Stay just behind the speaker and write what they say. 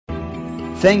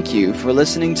Thank you for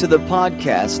listening to the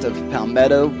podcast of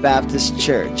Palmetto Baptist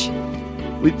Church.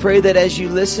 We pray that as you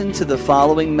listen to the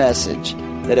following message,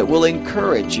 that it will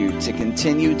encourage you to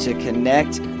continue to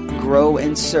connect, grow,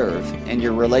 and serve in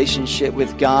your relationship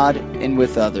with God and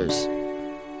with others.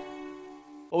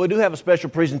 Well, we do have a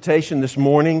special presentation this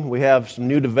morning. We have some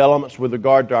new developments with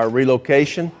regard to our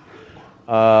relocation.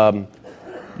 You're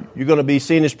going to be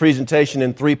seeing this presentation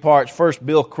in three parts. First,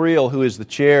 Bill Creel, who is the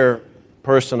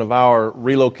chairperson of our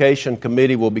relocation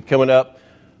committee, will be coming up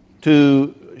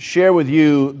to share with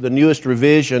you the newest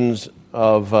revisions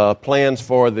of plans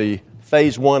for the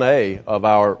Phase 1A of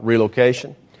our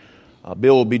relocation.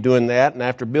 Bill will be doing that, and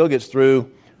after Bill gets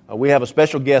through, we have a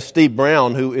special guest, Steve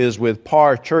Brown, who is with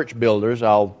Parr Church Builders.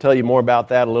 I'll tell you more about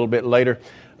that a little bit later,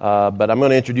 but I'm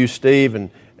going to introduce Steve,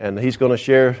 and he's going to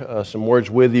share some words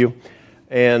with you.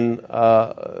 And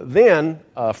then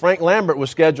Frank Lambert was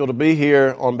scheduled to be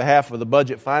here on behalf of the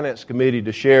Budget Finance Committee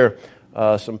to share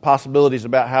some possibilities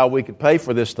about how we could pay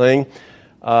for this thing.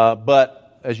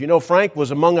 But as you know, Frank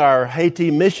was among our Haiti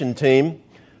mission team.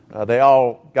 They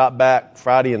all got back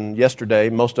Friday and yesterday,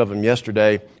 most of them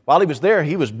yesterday. While he was there,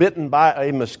 he was bitten by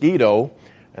a mosquito,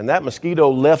 and that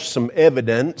mosquito left some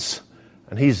evidence,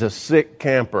 and he's a sick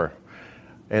camper.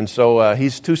 And so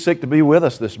he's too sick to be with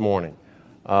us this morning.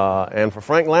 And for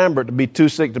Frank Lambert to be too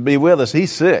sick to be with us,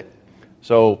 he's sick.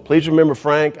 So please remember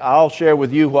Frank. I'll share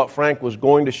with you what Frank was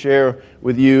going to share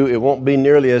with you. It won't be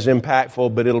nearly as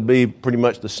impactful, but it'll be pretty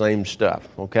much the same stuff,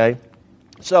 okay?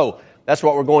 So that's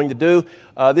what we're going to do.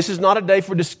 This is not a day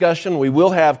for discussion. We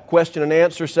will have question and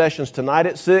answer sessions tonight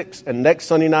at 6 and next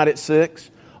Sunday night at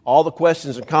 6. All the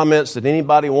questions and comments that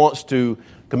anybody wants to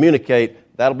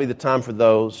communicate, that'll be the time for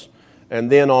those. And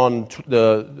then on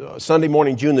the Sunday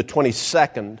morning, June the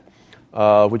 22nd,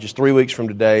 which is 3 weeks from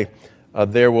today,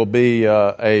 there will be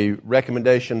a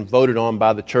recommendation voted on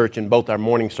by the church in both our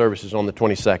morning services on the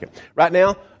 22nd. Right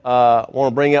now, I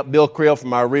want to bring up Bill Creel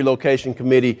from our relocation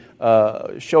committee.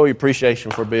 Show your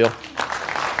appreciation for Bill.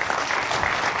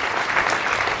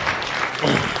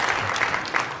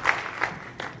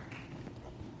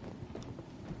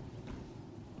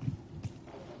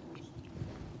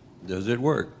 Does it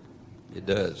work? It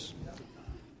does.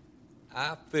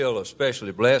 I feel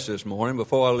especially blessed this morning.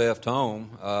 Before I left home,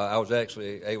 I was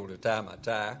actually able to tie my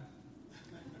tie.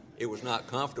 It was not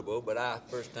comfortable, but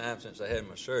first time since I had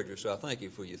my surgery, so I thank you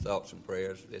for your thoughts and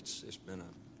prayers. It's been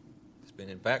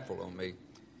impactful on me.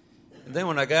 And then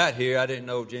when I got here, I didn't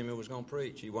know Jimmy was going to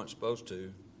preach. He wasn't supposed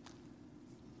to,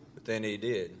 but then he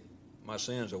did. My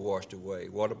sins are washed away.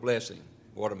 What a blessing.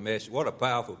 What a message. What a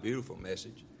powerful, beautiful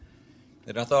message.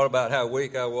 And I thought about how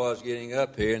weak I was getting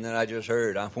up here, and then I just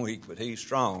heard, I'm weak, but he's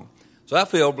strong. So I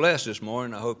feel blessed this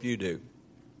morning. I hope you do.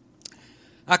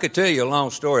 I could tell you a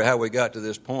long story how we got to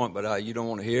this point, but you don't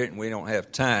want to hear it, and we don't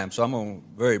have time. So I'm going to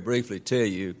very briefly tell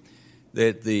you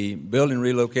that the Building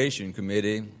Relocation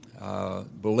Committee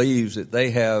believes that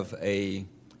they have a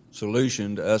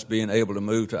solution to us being able to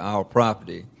move to our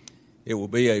property. It will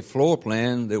be a floor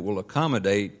plan that will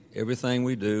accommodate everything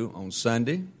we do on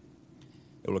Sunday.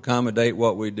 It will accommodate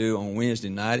what we do on Wednesday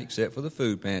night, except for the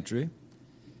food pantry.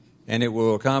 And it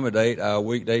will accommodate our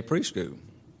weekday preschool,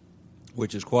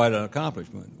 which is quite an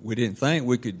accomplishment. We didn't think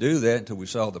we could do that until we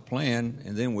saw the plan,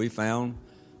 and then we found,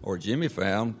 or Jimmy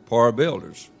found, Parr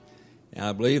Builders. And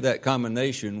I believe that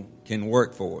combination can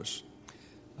work for us.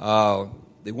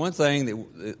 The one thing,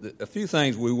 a few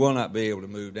things we will not be able to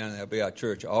move down there will be our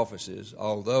church offices,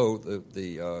 although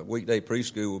the weekday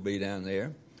preschool will be down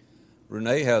there.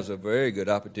 Renee has a very good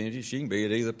opportunity. She can be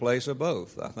at either place or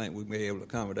both. I think we'll be able to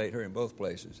accommodate her in both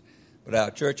places. But our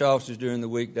church offices during the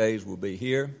weekdays will be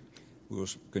here. We'll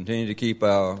continue to keep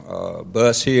our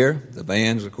bus here. The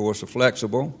vans, of course, are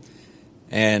flexible.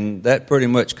 And that pretty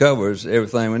much covers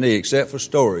everything we need, except for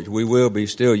storage. We will be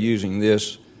still using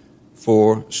this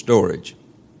for storage.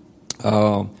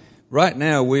 Right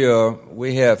now,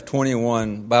 we have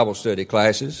 21 Bible study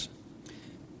classes.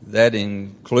 That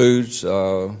includes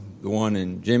the one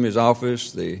in Jimmy's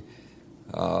office, the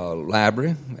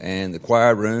library, and the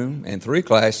choir room, and 3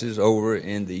 classes over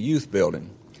in the youth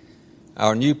building.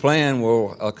 Our new plan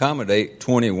will accommodate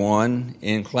 21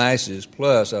 in classes,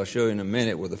 plus I'll show you in a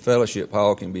minute where the fellowship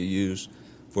hall can be used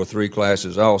for 3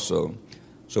 classes also.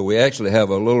 So we actually have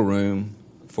a little room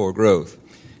for growth.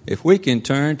 If we can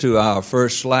turn to our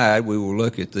first slide, we will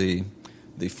look at the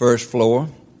first floor.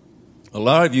 A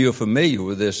lot of you are familiar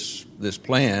with this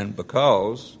plan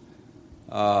because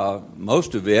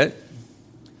most of it,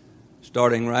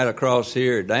 starting right across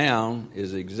here down,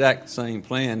 is the exact same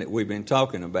plan that we've been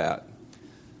talking about.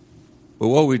 But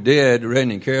what we did,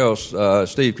 Steve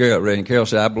Carroll at Redding Carroll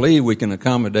said, I believe we can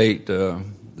accommodate the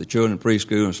children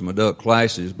preschool and some adult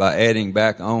classes by adding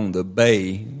back on the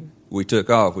bay we took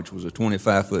off, which was a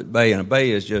 25-foot bay. And a bay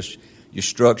is just your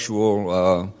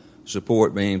structural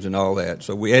support beams and all that.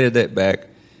 So we added that back,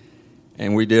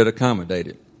 and we did accommodate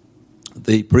it.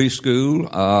 The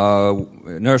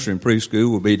preschool, nursery and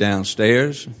preschool will be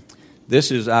downstairs.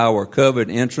 This is our covered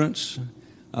entrance.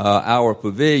 Our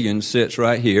pavilion sits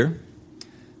right here.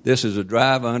 This is a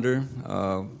drive-under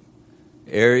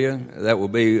area. That will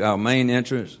be our main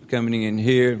entrance coming in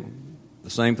here.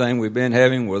 The same thing we've been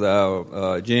having with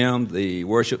our gym, the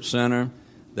worship center.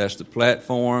 That's the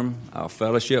platform, our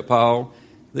fellowship hall.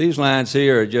 These lines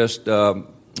here are just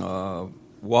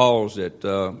walls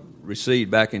that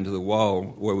recede back into the wall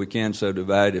where we can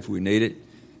subdivide if we need it.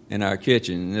 And our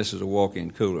kitchen, and this is a walk-in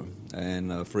cooler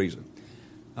and freezer.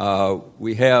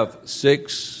 We have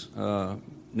 6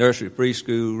 nursery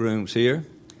preschool rooms here.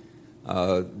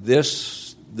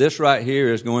 This right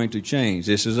here is going to change.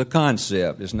 This is a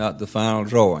concept. It's not the final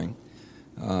drawing.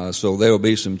 So there will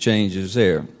be some changes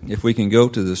there. If we can go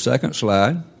to the second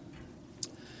slide.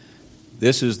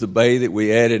 This is the bay that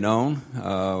we added on,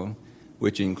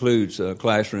 which includes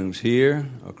classrooms here,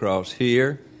 across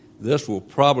here. This will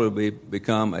probably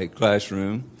become a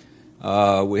classroom.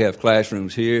 We have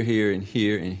classrooms here, here, and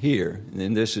here, and here. And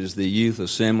then this is the youth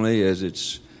assembly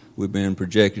as we've been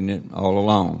projecting it all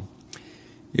along.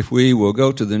 If we will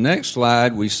go to the next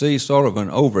slide, we see sort of an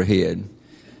overhead.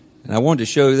 And I wanted to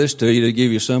show this to you to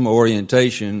give you some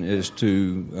orientation as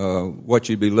to what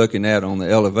you'd be looking at on the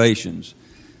elevations.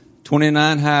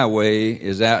 29 Highway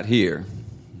is out here,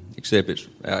 except it's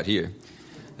out here.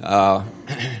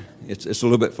 It's a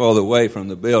little bit farther away from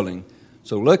the building.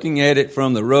 So looking at it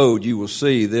from the road, you will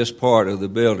see this part of the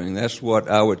building. That's what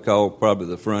I would call probably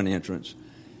the front entrance.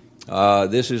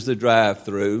 This is the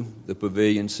drive-through. The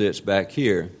pavilion sits back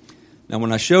here. Now,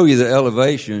 when I show you the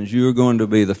elevations, you're going to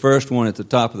be, the first one at the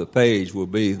top of the page will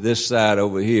be this side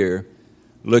over here,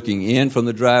 looking in from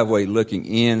the driveway, looking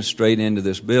in straight into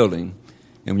this building.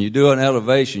 And when you do an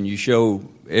elevation, you show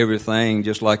everything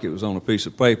just like it was on a piece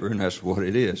of paper, and that's what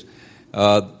it is.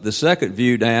 The second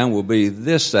view down will be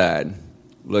this side,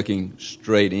 looking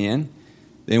straight in.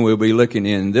 Then we'll be looking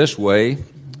in this way,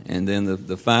 and then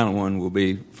the final one will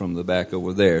be from the back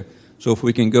over there. So if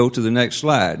we can go to the next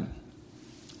slide.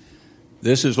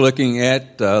 This is looking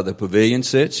at the pavilion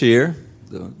sits here,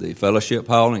 the fellowship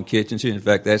hall and kitchens here. In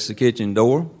fact, that's the kitchen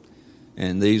door,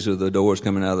 and these are the doors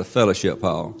coming out of the fellowship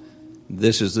hall.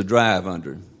 This is the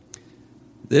drive-under.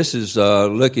 This is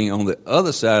looking on the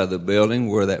other side of the building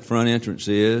where that front entrance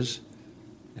is,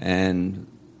 and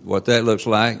what that looks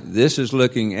like. This is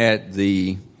looking at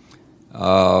the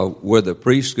where the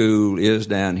preschool is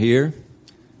down here,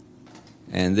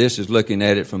 and this is looking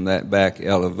at it from that back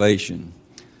elevation.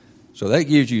 So that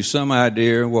gives you some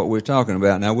idea of what we're talking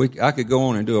about. Now, I could go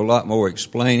on and do a lot more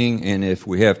explaining, and if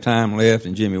we have time left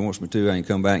and Jimmy wants me to, I can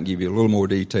come back and give you a little more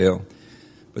detail.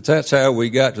 But that's how we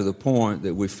got to the point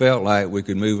that we felt like we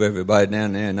could move everybody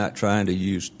down there and not trying to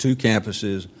use 2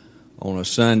 campuses on a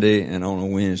Sunday and on a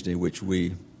Wednesday, which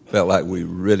we felt like we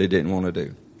really didn't want to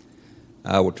do.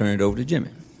 I will turn it over to Jimmy.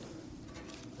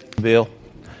 Bill,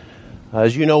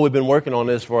 as you know, we've been working on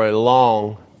this for a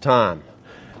long time.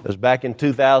 It was back in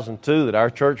 2002 that our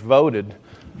church voted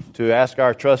to ask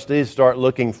our trustees to start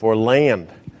looking for land.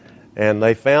 And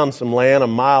they found some land a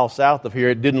mile south of here.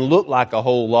 It didn't look like a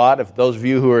whole lot. If those of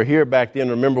you who were here back then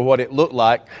remember what it looked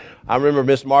like, I remember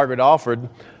Miss Margaret Alford,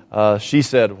 she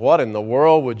said, "What in the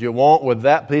world would you want with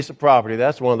that piece of property?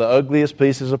 That's one of the ugliest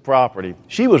pieces of property."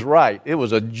 She was right. It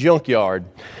was a junkyard.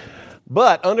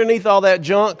 But underneath all that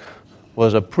junk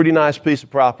was a pretty nice piece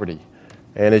of property.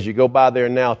 And as you go by there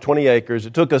now, 20 acres.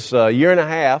 It took us a year and a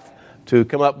half to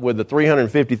come up with the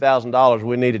 $350,000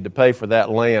 we needed to pay for that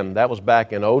land. That was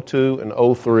back in 02 and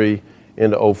 03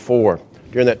 into 04.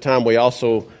 During that time, we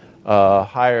also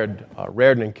hired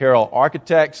Reardon and Carroll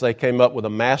Architects. They came up with a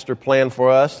master plan for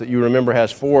us that you remember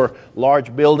has 4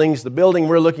 large buildings. The building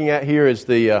we're looking at here is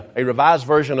a revised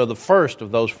version of the first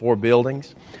of those 4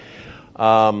 buildings.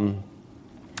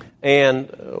 And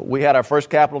we had our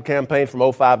first capital campaign from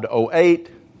 05 to 08.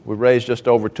 We raised just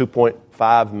over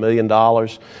 $2.5 million.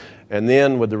 And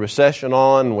then with the recession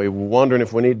on, we were wondering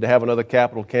if we needed to have another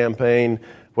capital campaign,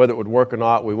 whether it would work or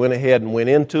not. We went ahead and went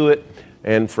into it.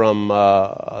 And from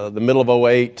the middle of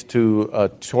 08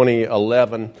 to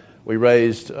 2011, we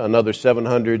raised another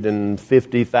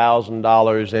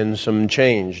 $750,000 and some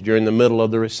change during the middle of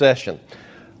the recession.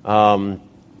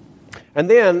 And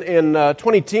then in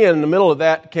 2010, in the middle of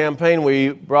that campaign, we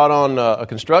brought on a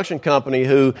construction company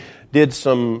who did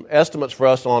some estimates for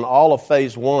us on all of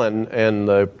Phase 1, and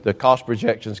the cost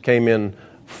projections came in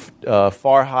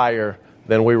far higher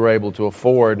than we were able to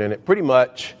afford, and it pretty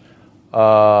much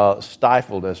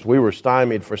stifled us. We were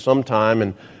stymied for some time,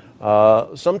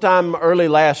 and sometime early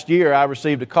last year, I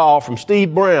received a call from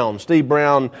Steve Brown. Steve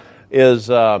Brown is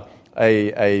a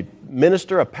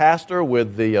minister, a pastor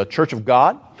with the Church of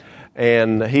God,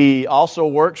 and he also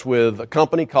works with a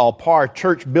company called Par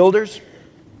Church Builders.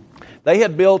 They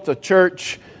had built a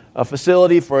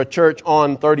facility for a church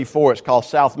on 34. It's called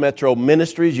South Metro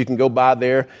Ministries. You can go by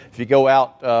there. If you go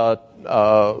out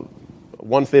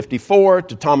 154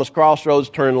 to Thomas Crossroads,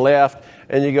 turn left,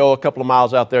 and you go a couple of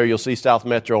miles out there, you'll see South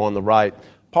Metro on the right.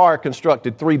 Par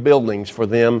constructed 3 buildings for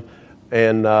them.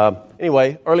 And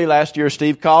anyway, early last year,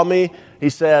 Steve called me. He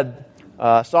said,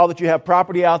 I saw that you have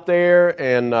property out there,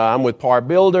 and I'm with Par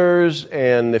Builders,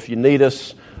 and if you need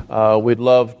us, we'd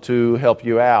love to help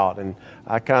you out. And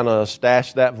I kind of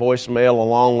stashed that voicemail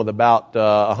along with about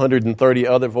 130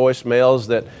 other voicemails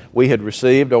that we had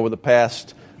received over the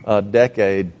past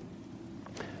decade.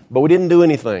 But we didn't do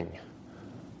anything.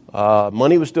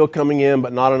 Money was still coming in,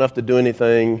 but not enough to do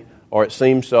anything, or it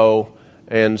seemed so.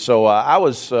 And so I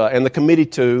was, and the committee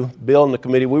too, Bill and the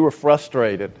committee, we were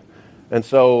frustrated. And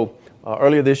so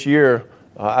earlier this year,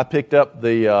 I picked up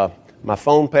my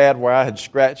phone pad where I had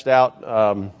scratched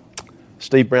out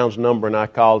Steve Brown's number, and I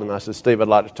called and I said, Steve, I'd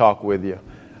like to talk with you.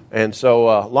 And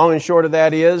so long and short of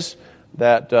that is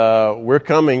that we're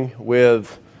coming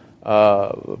with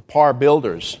Par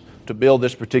Builders to build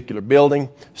this particular building.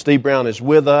 Steve Brown is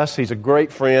with us. He's a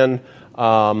great friend.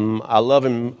 I love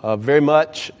him very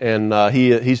much, and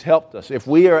he's helped us. If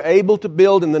we are able to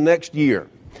build in the next year,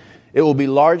 it will be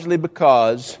largely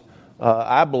because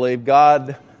I believe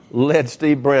God led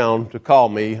Steve Brown to call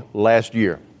me last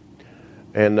year.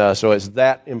 And so it's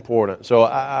that important. So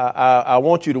I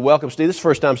want you to welcome Steve. This is the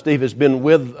first time Steve has been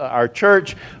with our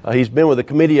church. He's been with the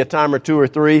committee a time or 2 or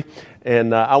 3.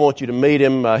 And I want you to meet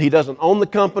him. He doesn't own the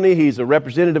company. He's a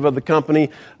representative of the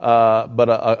company, but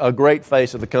a great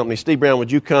face of the company. Steve Brown,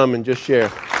 would you come and just share?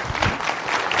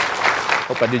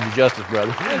 Hope I did you justice,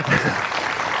 brother.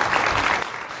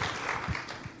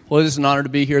 Well, it is an honor to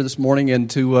be here this morning and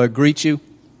to greet you.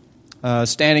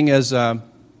 Standing as a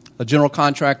general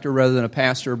contractor rather than a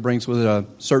pastor brings with it a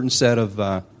certain set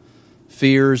of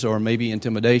fears or maybe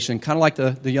intimidation, kind of like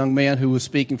the young man who was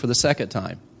speaking for the second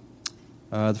time.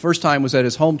 The first time was at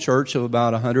his home church of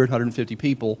about 100, 150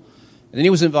 people, and then he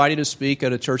was invited to speak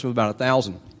at a church of about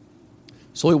 1,000.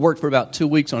 So he worked for about 2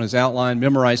 weeks on his outline,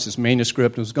 memorized his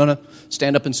manuscript, and was going to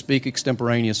stand up and speak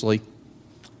extemporaneously.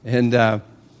 And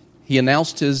he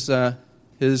announced his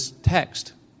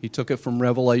text. He took it from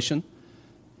Revelation,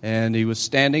 and he was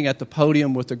standing at the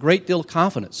podium with a great deal of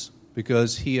confidence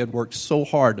because he had worked so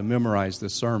hard to memorize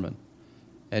this sermon.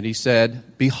 And he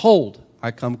said, "Behold,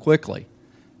 I come quickly."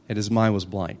 And his mind was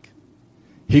blank.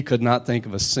 He could not think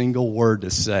of a single word to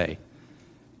say.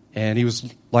 And he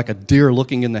was like a deer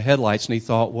looking in the headlights, and he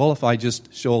thought, well, if I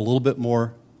just show a little bit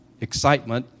more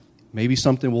excitement, maybe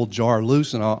something will jar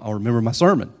loose and I'll remember my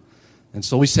sermon. And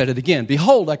so he said it again,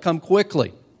 "Behold, I come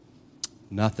quickly."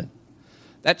 Nothing.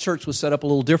 That church was set up a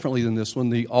little differently than this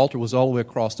one. The altar was all the way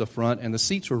across the front, and the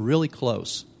seats were really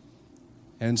close.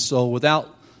 And so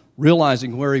without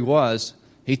realizing where he was,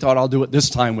 he thought, I'll do it this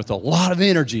time with a lot of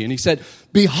energy. And he said,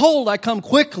 "Behold, I come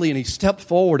quickly." And he stepped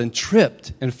forward and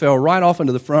tripped and fell right off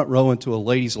into the front row into a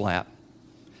lady's lap.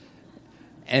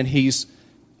 And he's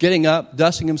getting up,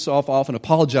 dusting himself off and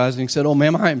apologizing. He said, "Oh,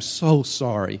 ma'am, I am so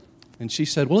sorry." And she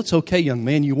said, "Well, it's okay, young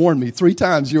man. You warned me 3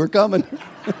 times you were coming."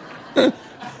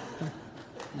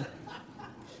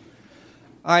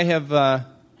 I have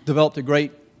developed a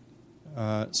great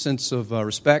sense of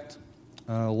respect,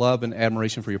 love, and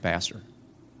admiration for your pastor.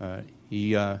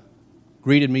 He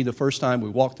greeted me the first time we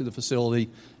walked through the facility,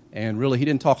 and really he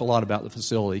didn't talk a lot about the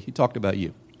facility. He talked about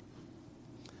you.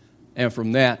 And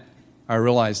from that, I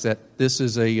realized that this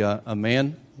is a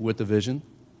man with a vision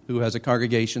who has a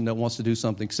congregation that wants to do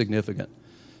something significant.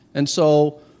 And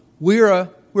so we're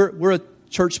a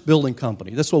church building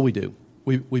company. That's what we do.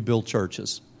 We build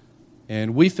churches.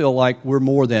 And we feel like we're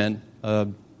more than a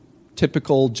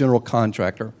typical general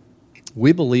contractor.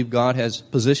 We believe God has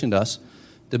positioned us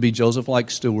to be Joseph-like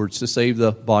stewards to save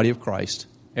the body of Christ,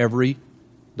 every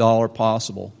dollar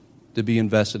possible to be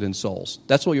invested in souls.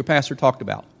 That's what your pastor talked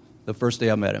about the first day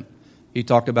I met him. He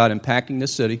talked about impacting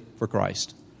this city for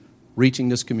Christ, reaching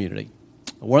this community.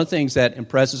 One of the things that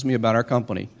impresses me about our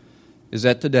company is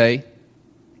that today,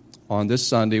 on this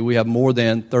Sunday, we have more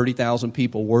than 30,000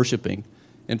 people worshiping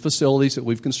in facilities that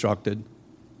we've constructed,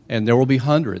 and there will be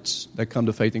hundreds that come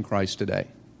to faith in Christ today.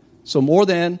 So more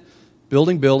than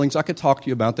building buildings. I could talk to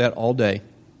you about that all day.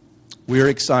 We are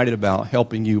excited about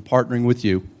helping you, partnering with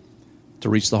you to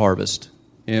reach the harvest.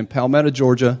 In Palmetto,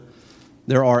 Georgia,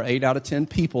 there are 8 out of 10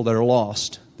 people that are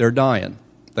lost. They're dying.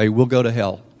 They will go to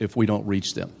hell if we don't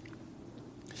reach them.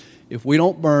 If we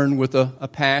don't burn with a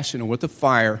passion and with a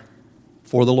fire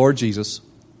for the Lord Jesus,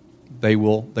 they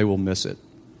will miss it.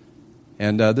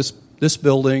 And this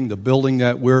building, the building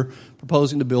that we're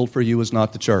proposing to build for you, is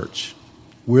not the church.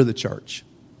 We're the church.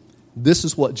 This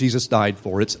is what Jesus died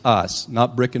for. It's us,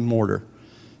 not brick and mortar.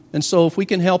 And so if we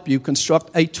can help you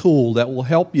construct a tool that will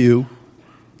help you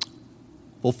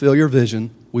fulfill your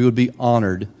vision, we would be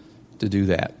honored to do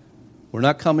that. We're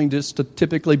not coming just to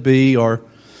typically be or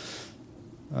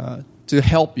to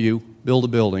help you build a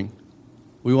building.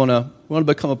 We want to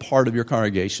become a part of your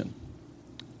congregation,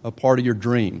 a part of your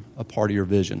dream, a part of your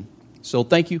vision. So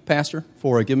thank you, Pastor,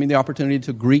 for giving me the opportunity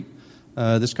to greet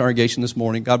this congregation this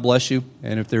morning. God bless you.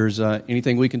 And if there's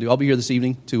anything we can do, I'll be here this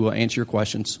evening to answer your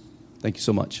questions. Thank you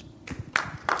so much.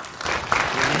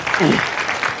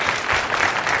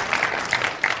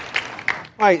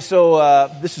 All right, so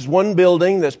this is one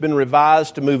building that's been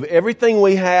revised to move everything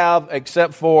we have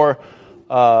except for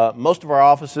most of our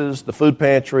offices, the food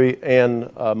pantry, and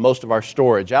most of our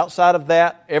storage. Outside of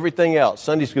that, everything else,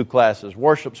 Sunday school classes,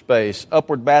 worship space,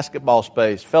 upward basketball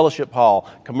space, fellowship hall,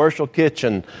 commercial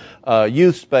kitchen,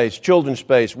 youth space, children's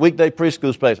space, weekday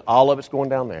preschool space, all of it's going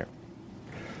down there.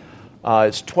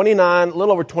 It's a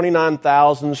little over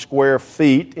 29,000 square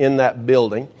feet in that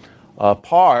building.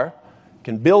 PAR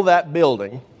can build that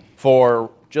building for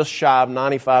just shy of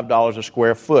 $95 a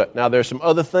square foot. Now, there's some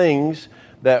other things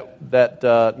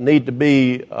that need to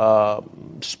be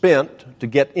spent to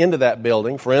get into that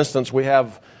building. For instance, we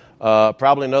have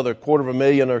probably another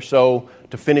 $250,000 or so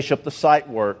to finish up the site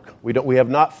work. We have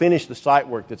not finished the site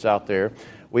work that's out there.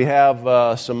 We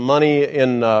have some money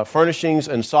in furnishings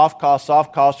and soft costs.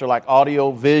 Soft costs are like audio,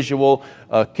 visual,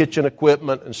 kitchen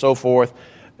equipment, and so forth.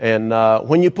 And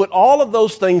when you put all of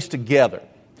those things together,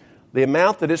 the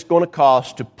amount that it's going to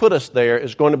cost to put us there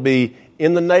is going to be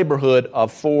in the neighborhood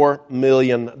of $4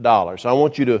 million. So I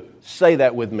want you to say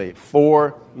that with me,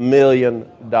 $4 million.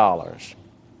 So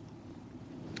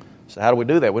how do we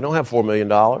do that? We don't have $4 million.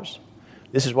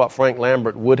 This is what Frank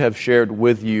Lambert would have shared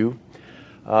with you.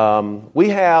 We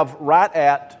have right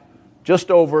at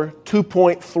just over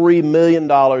 $2.3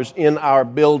 million in our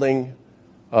building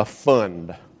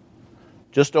fund.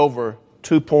 Just over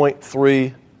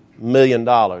 $2.3 million.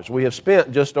 We have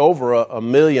spent just over $1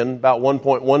 million, about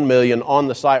 $1.1 million on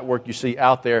the site work you see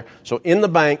out there. So in the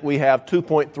bank we have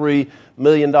 $2.3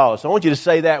 million. So I want you to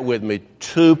say that with me,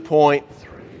 $2.3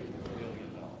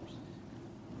 million.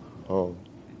 Oh.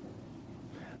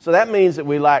 So that means that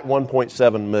we lack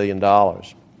 $1.7 million.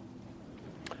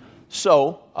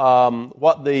 So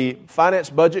what the Finance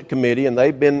Budget Committee, and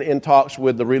they've been in talks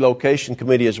with the Relocation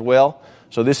Committee as well,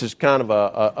 so this is kind of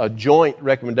a joint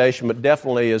recommendation, but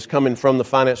definitely is coming from the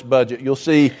finance budget. You'll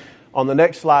see on the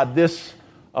next slide this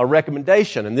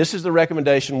recommendation, and this is the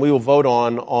recommendation we will vote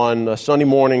on Sunday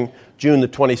morning, June the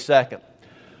 22nd.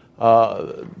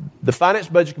 The Finance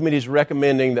Budget Committee is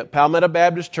recommending that Palmetto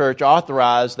Baptist Church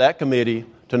authorize that committee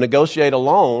to negotiate a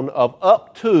loan of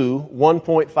up to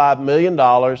 $1.5 million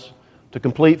to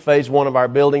complete Phase 1 of our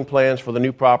building plans for the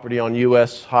new property on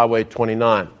U.S. Highway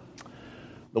 29.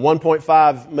 The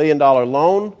 $1.5 million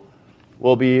loan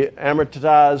will be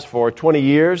amortized for 20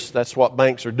 years. That's what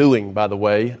banks are doing, by the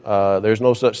way. There's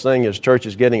no such thing as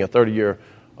churches getting a 30-year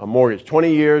mortgage.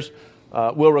 20 years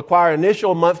will require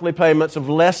initial monthly payments of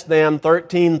less than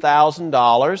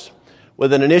 $13,000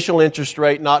 with an initial interest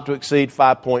rate not to exceed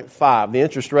 5.5. The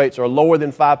interest rates are lower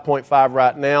than 5.5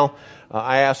 right now.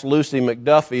 I asked Lucy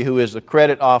McDuffie, who is the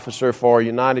credit officer for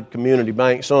United Community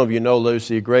Bank. Some of you know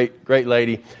Lucy, a great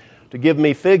lady, to give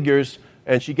me figures,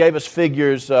 and she gave us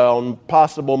figures on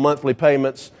possible monthly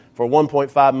payments for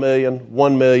 $1.5 million,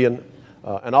 $1 million,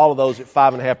 and all of those at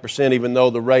 5.5%, even though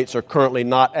the rates are currently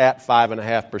not at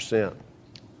 5.5%.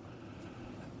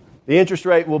 The interest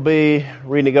rate will be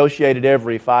renegotiated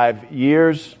every 5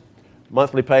 years.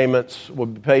 Monthly payments will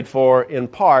be paid for in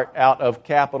part out of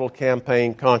capital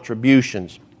campaign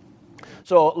contributions.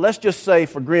 So let's just say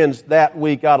for grins that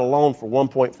we got a loan for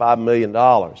 $1.5 million.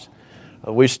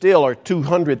 We still are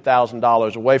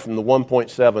 $200,000 away from the 1.7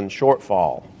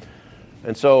 shortfall.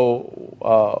 And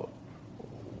so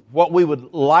what we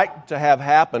would like to have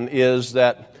happen is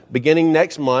that beginning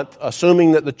next month,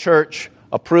 assuming that the church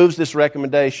approves this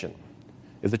recommendation,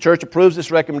 if the church approves this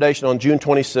recommendation on June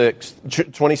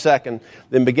 22nd,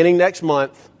 then beginning next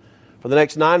month, for the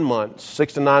next 9 months,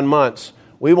 6 to 9 months,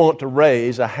 we want to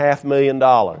raise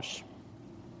 $500,000.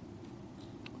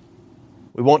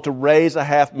 We want to raise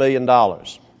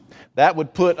 $500,000. That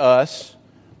would put us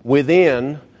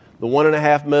within the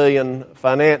 $1.5 million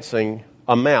financing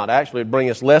amount. Actually, it'd bring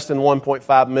us less than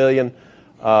 $1.5 million,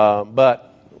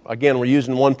 but again, we're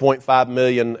using $1.5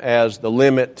 million as the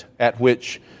limit at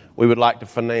which we would like to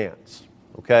finance.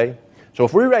 Okay? So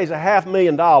if we raise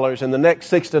 $500,000 in the next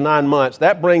 6 to 9 months,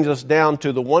 that brings us down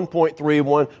to the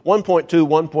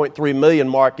 1.3 million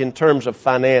mark in terms of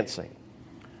financing.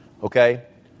 Okay?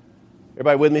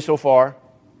 Everybody with me so far?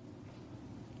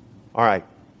 All right.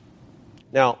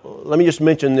 Now, let me just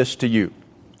mention this to you.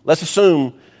 Let's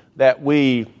assume that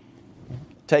we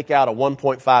take out a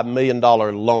 $1.5 million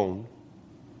loan,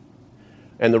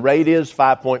 and the rate is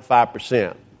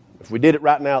 5.5%. If we did it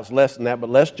right now, it's less than that, but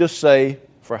let's just say,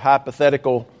 for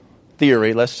hypothetical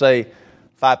theory, let's say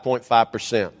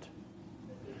 5.5%.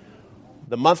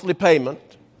 The monthly payment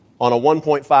on a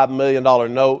 $1.5 million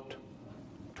note,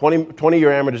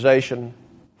 20-year amortization,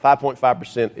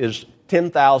 5.5% is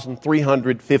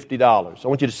 $10,350. I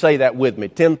want you to say that with me,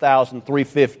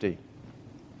 $10,350.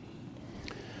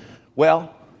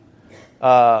 Well,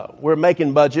 we're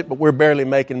making budget, but we're barely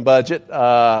making budget.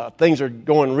 Things are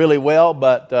going really well,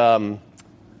 but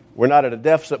we're not at a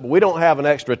deficit, but we don't have an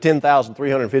extra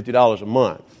 $10,350 a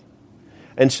month.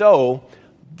 And so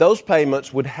those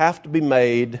payments would have to be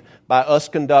made by us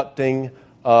conducting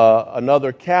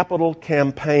another capital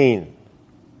campaign.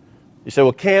 You say,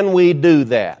 well, can we do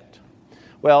that?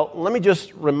 Well, let me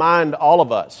just remind all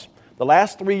of us, the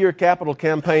last 3-year capital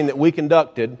campaign that we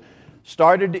conducted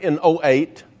started in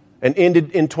 2008 and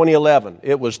ended in 2011.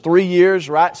 It was 3 years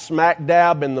right smack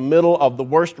dab in the middle of the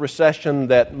worst recession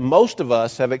that most of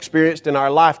us have experienced in our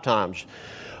lifetimes.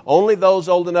 Only those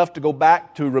old enough to go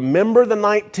back to remember the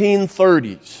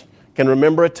 1930s can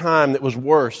remember a time that was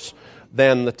worse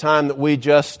than the time that we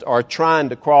just are trying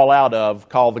to crawl out of,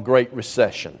 called the Great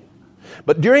Recession.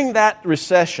 But during that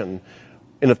recession,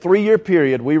 in a 3-year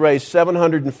period, we raised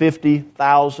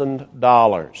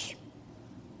 $750,000.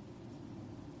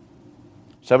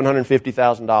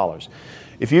 $750,000.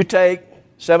 If you take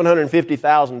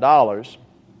 $750,000,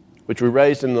 which we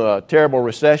raised in the terrible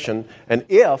recession, and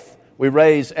if we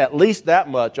raise at least that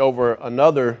much over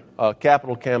another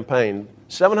capital campaign,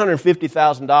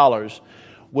 $750,000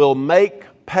 will make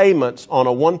payments on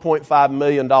a $1.5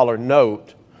 million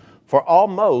note for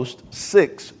almost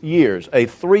 6 years. A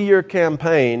 3-year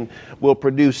campaign will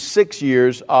produce 6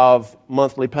 years of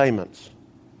monthly payments.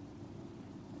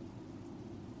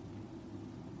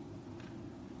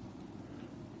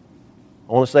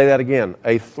 I want to say that again.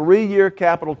 A 3-year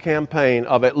capital campaign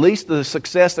of at least the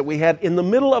success that we had in the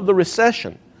middle of the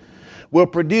recession will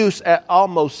produce at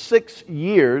almost 6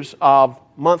 years of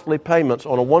monthly payments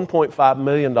on a $1.5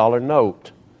 million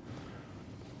note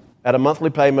at a monthly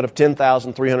payment of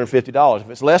 $10,350. If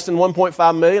it's less than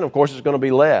 $1.5 million, of course, it's going to be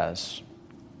less.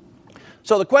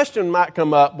 So the question might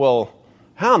come up, well,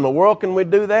 how in the world can we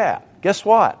do that? Guess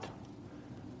what?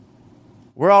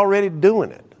 We're already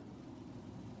doing it.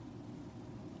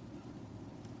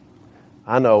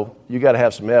 I know, you got to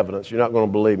have some evidence. You're not going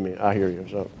to believe me. I hear you.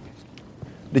 So,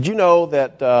 did you know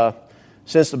that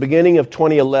since the beginning of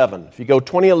 2011, if you go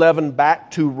 2011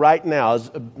 back to right now,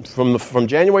 from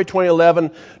January 2011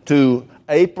 to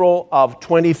April of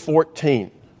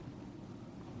 2014,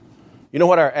 you know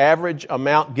what our average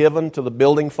amount given to the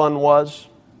building fund was?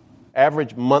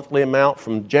 Average monthly amount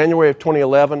from January of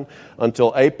 2011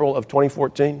 until April of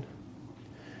 2014?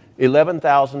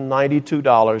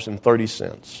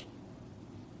 $11,092.30.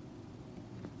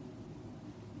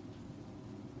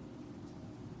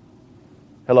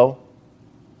 Hello?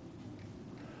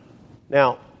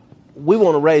 Now, we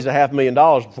want to raise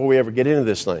 $500,000 before we ever get into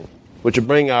this thing, which would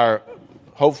bring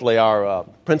hopefully our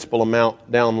principal amount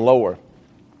down lower.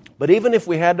 But even if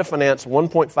we had to finance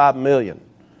 $1.5 million,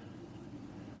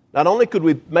 not only could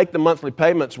we make the monthly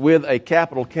payments with a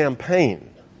capital campaign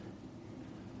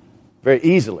very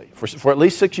easily for at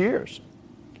least 6 years,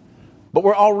 but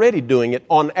we're already doing it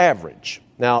on average.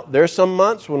 Now, there are some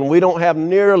months when we don't have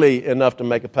nearly enough to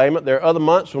make a payment. There are other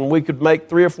months when we could make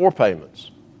 3 or 4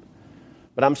 payments.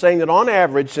 But I'm saying that on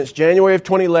average, since January of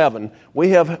 2011,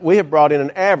 we have brought in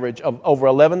an average of over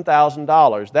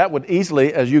 $11,000. That would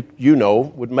easily, as you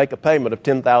know, would make a payment of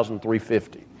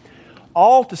 $10,350.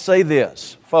 All to say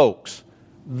this, folks,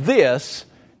 this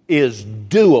is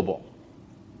doable.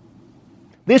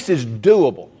 This is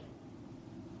doable.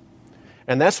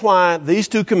 And that's why these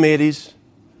 2 committees,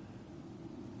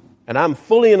 and I'm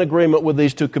fully in agreement with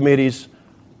these 2 committees,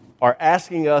 are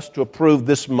asking us to approve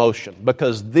this motion,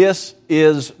 because this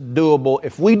is doable.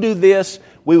 If we do this,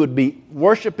 we would be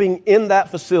worshiping in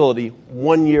that facility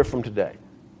 1 year from today.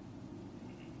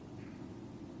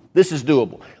 This is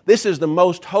doable. This is the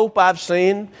most hope I've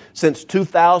seen since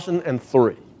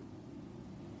 2003.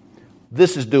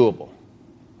 This is doable.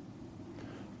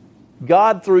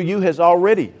 God, through you, has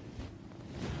already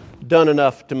done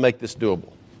enough to make this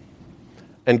doable.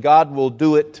 And God will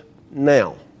do it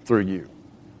now through you.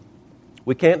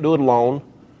 We can't do it alone,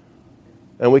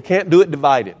 and we can't do it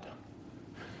divided.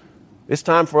 It's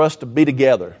time for us to be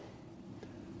together.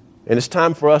 And it's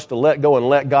time for us to let go and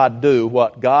let God do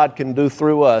what God can do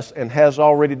through us and has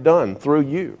already done through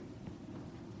you.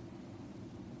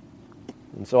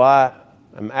 And so I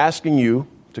am asking you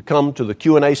to come to the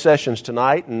Q&A sessions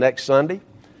tonight and next Sunday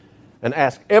and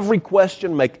ask every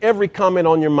question, make every comment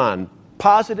on your mind.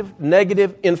 Positive,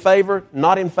 negative, in favor,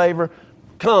 not in favor.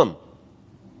 Come.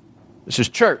 This is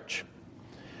church.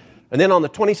 And then on the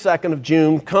 22nd of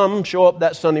June, come show up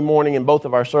that Sunday morning in both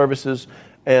of our services.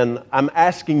 And I'm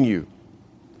asking you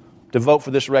to vote for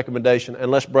this recommendation,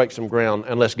 and let's break some ground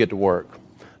and let's get to work,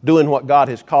 doing what God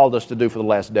has called us to do for the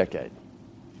last decade.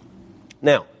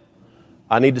 Now,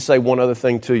 I need to say one other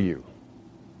thing to you.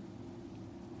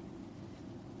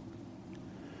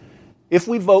 If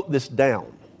we vote this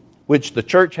down, which the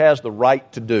church has the right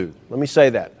to do, let me say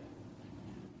that.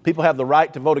 People have the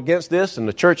right to vote against this, and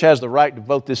the church has the right to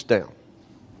vote this down.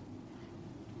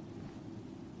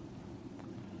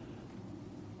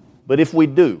 But if we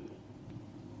do,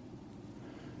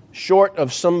 short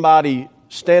of somebody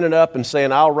standing up and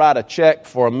saying, I'll write a check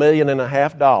for $1.5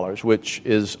 million, which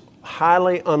is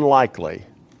highly unlikely,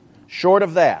 short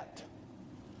of that,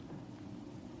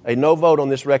 a no vote on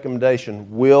this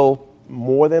recommendation will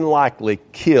more than likely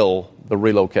kill the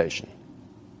relocation.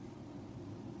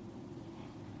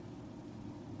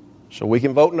 So we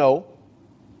can vote no.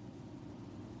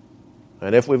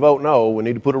 And if we vote no, we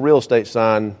need to put a real estate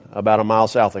sign about a mile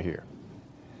south of here.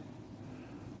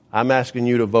 I'm asking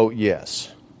you to vote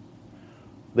yes.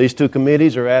 These two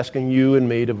committees are asking you and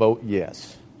me to vote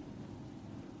yes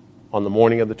on the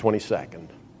morning of the 22nd.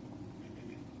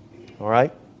 All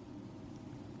right?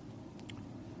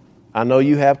 I know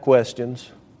you have questions,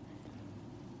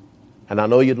 and I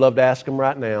know you'd love to ask them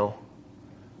right now,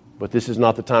 but this is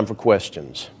not the time for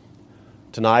questions.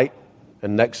 Tonight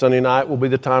and next Sunday night will be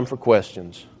the time for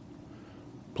questions.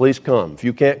 Please come. If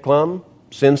you can't come,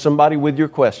 send somebody with your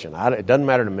question. It doesn't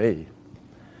matter to me.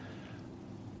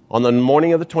 On the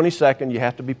morning of the 22nd, you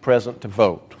have to be present to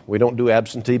vote. We don't do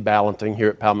absentee balloting here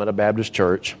at Palmetto Baptist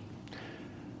Church.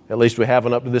 At least we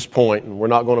haven't up to this point, and we're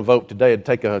not going to vote today to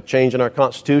take a change in our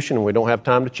Constitution, and we don't have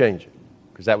time to change it,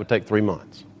 because that would take 3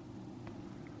 months.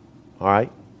 All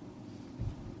right?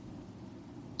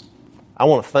 I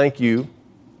want to thank you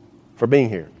for being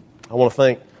here. I want to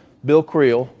thank Bill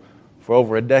Creel for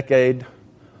over a decade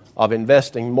of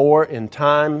investing more in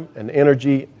time and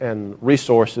energy and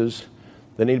resources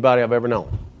than anybody I've ever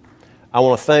known. I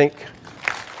want to thank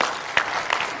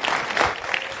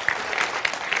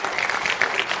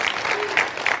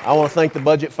the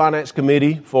Budget Finance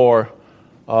Committee for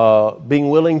being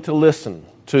willing to listen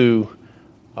to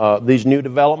these new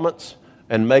developments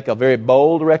and make a very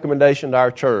bold recommendation to our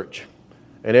church.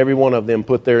 And every one of them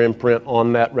put their imprint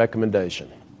on that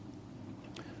recommendation.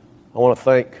 I want to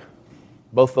thank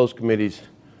both those committees.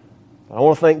 I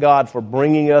want to thank God for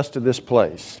bringing us to this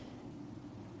place.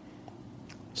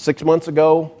 6 months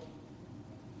ago,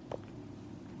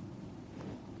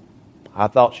 I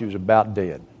thought she was about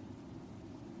dead.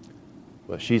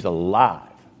 But she's alive.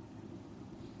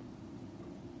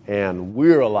 And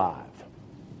we're alive.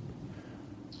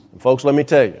 And folks, let me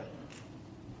tell you,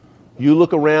 you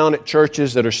look around at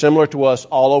churches that are similar to us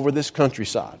all over this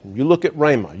countryside. You look at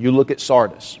Rhema. You look at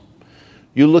Sardis.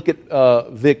 You look at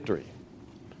Victory.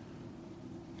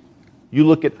 You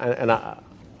look at,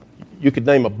 you could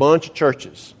name a bunch of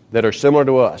churches that are similar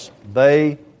to us.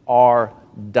 They are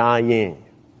dying.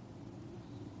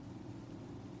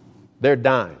 They're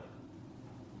dying.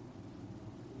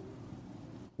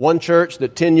 One church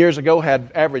that 10 years ago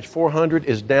had average 400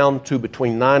 is down to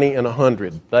between 90 and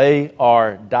 100. They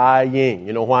are dying.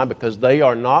 You know why? Because they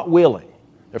are not willing.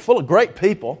 They're full of great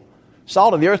people,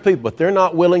 salt of the earth people, but they're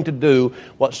not willing to do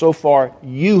what so far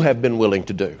you have been willing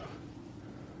to do.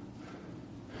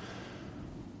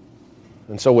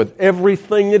 And so with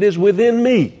everything that is within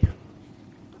me,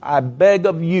 I beg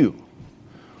of you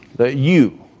that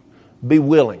you be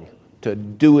willing to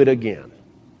do it again.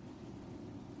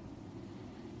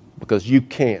 Because you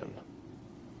can.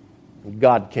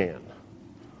 God can.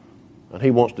 And He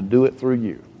wants to do it through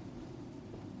you.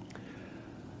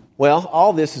 Well,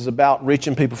 all this is about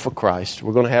reaching people for Christ.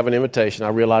 We're going to have an invitation. I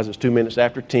realize it's 2 minutes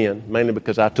after 10, mainly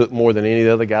because I took more than any of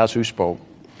the other guys who spoke.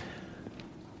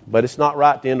 But it's not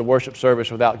right to end the worship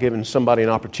service without giving somebody an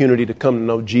opportunity to come to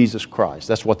know Jesus Christ.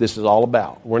 That's what this is all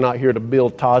about. We're not here to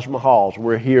build Taj Mahals.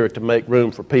 We're here to make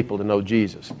room for people to know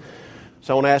Jesus.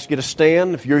 So I want to ask you to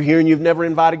stand. If you're here and you've never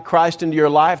invited Christ into your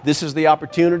life, this is the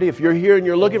opportunity. If you're here and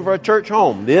you're looking for a church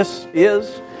home, this is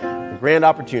a grand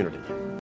opportunity.